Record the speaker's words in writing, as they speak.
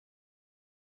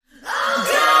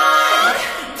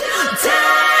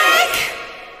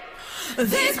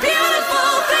These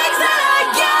beautiful things that I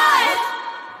got.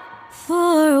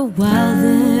 For a while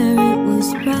there it was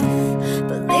rough,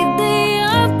 but lately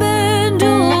I've been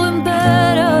doing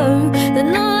better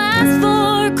than the last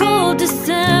 4 cold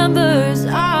Decembers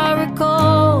I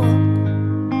recall.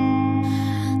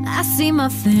 I see my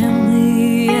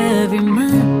family every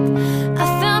month. I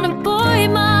found a boy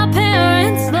my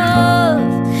parents love.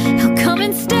 He'll come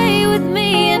and stay with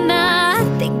me, and I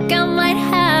think I might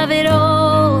have it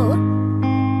all.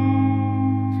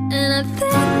 And I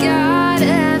thank God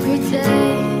every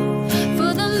day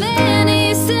for the man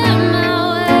He sent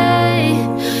my way,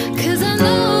 'cause I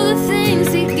know the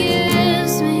things He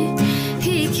gives me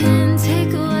He can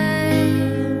take away.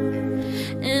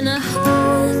 And I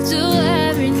hold you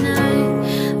every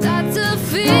night. That's a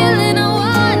feeling I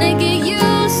wanna get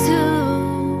used to,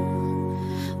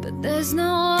 but there's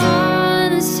no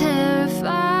one as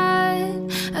terrified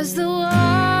as the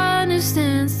one who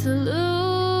stands to lose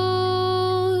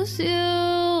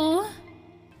you.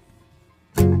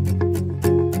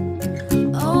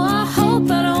 Oh, I hope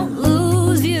I don't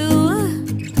lose you.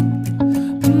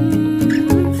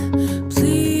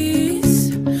 Please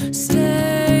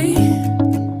stay.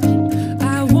 I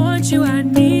want you, I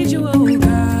need you, oh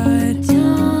God.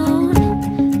 Don't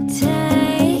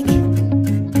take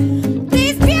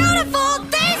these beautiful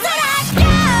things that I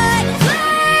got.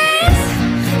 Please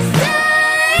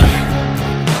stay.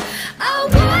 I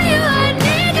want you, I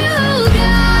need you, oh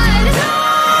God.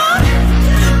 Don't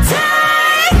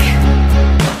take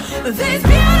these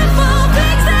beautiful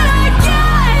things that I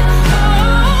got.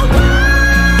 Oh,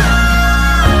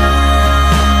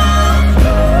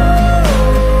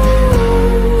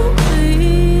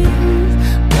 please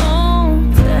don't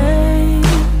take.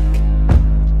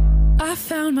 I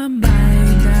found my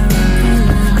mind out,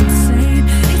 feeling insane.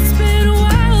 It's been a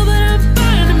while, but I'm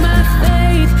finding my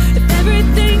faith. If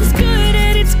everything's good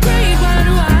and it's great, why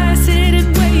do I sit and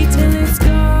wait till it's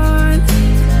gone?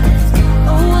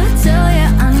 Oh, I tell ya,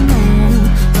 I know,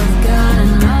 I've gotta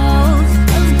know,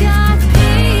 I've got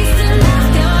peace and I've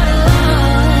got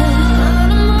love. But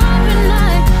I'm up at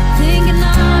night, thinking I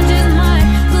just might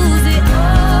lose it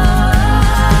all.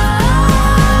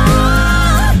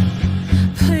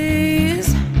 Please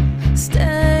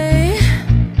stay.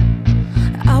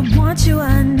 I want you,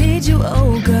 I need you,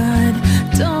 oh God.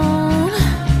 Don't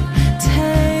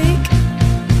take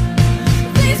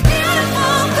these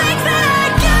beautiful things that I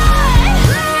got.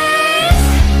 Please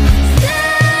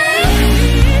stay.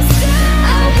 I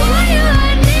want you, I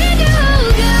need you, oh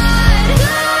God.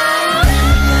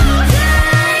 Don't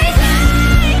take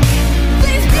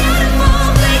these beautiful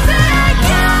things that I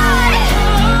got.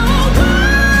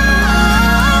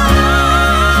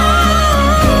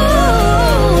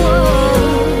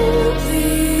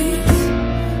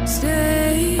 Please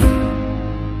stay.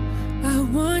 I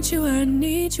want you, I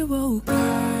need you, oh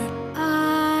God.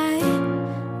 I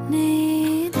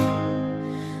need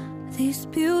these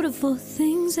beautiful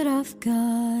things that I've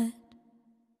got.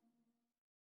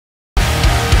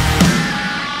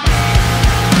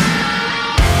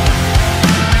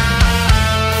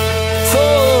 For a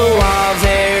while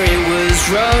there it was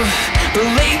rough, but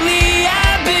lately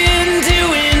I've been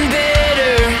doing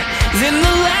better than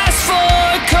the last 4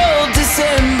 cold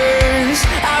Decembers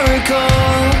I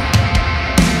recall.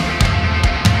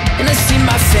 And I see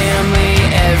my family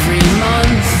every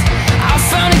month. I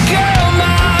found a girl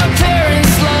my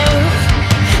parents love.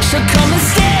 She'll come and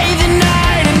stay the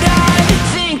night, and I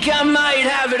think I might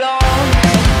have it all.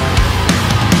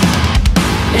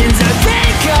 And I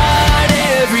thank God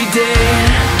every day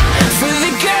for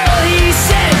the girl He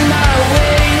sent my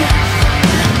way.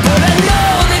 But I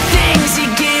know the things He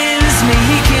gives me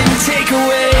He can take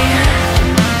away.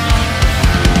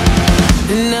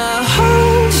 And I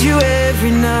hold you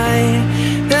every night.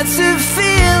 That's a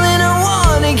feeling I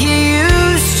wanna get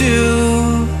used to,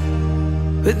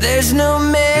 but there's no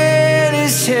man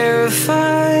as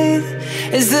terrified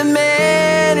as the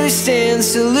man who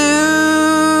stands to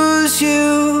lose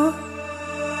you.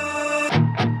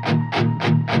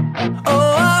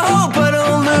 Oh, I hope I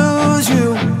don't lose you.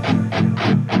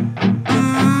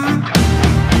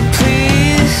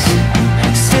 Please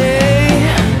stay.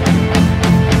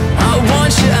 I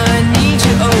want you, I need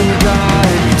you, oh God.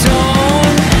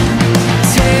 Don't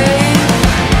take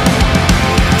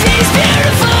these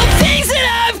beautiful things that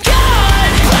I've got.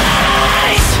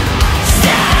 Please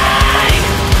stay.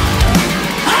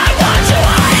 I want you, I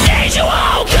need you,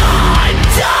 oh God.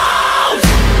 Don't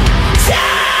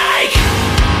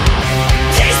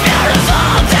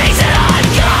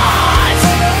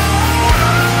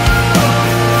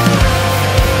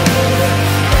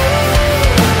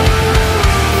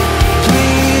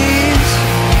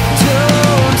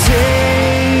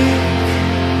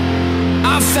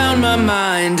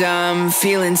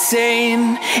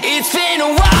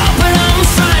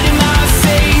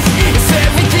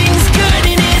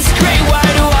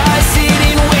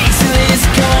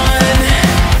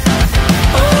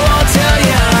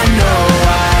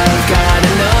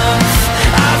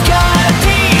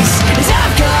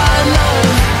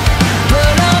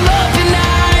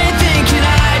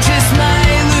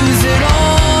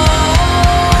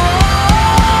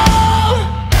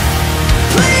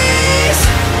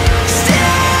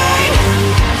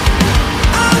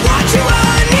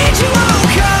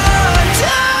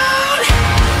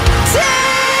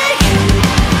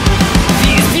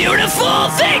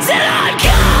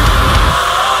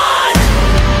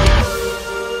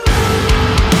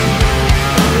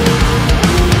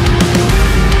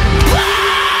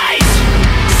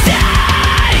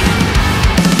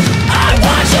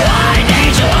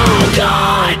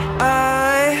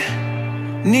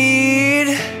need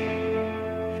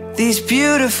these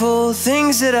beautiful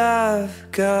things that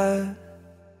I've got.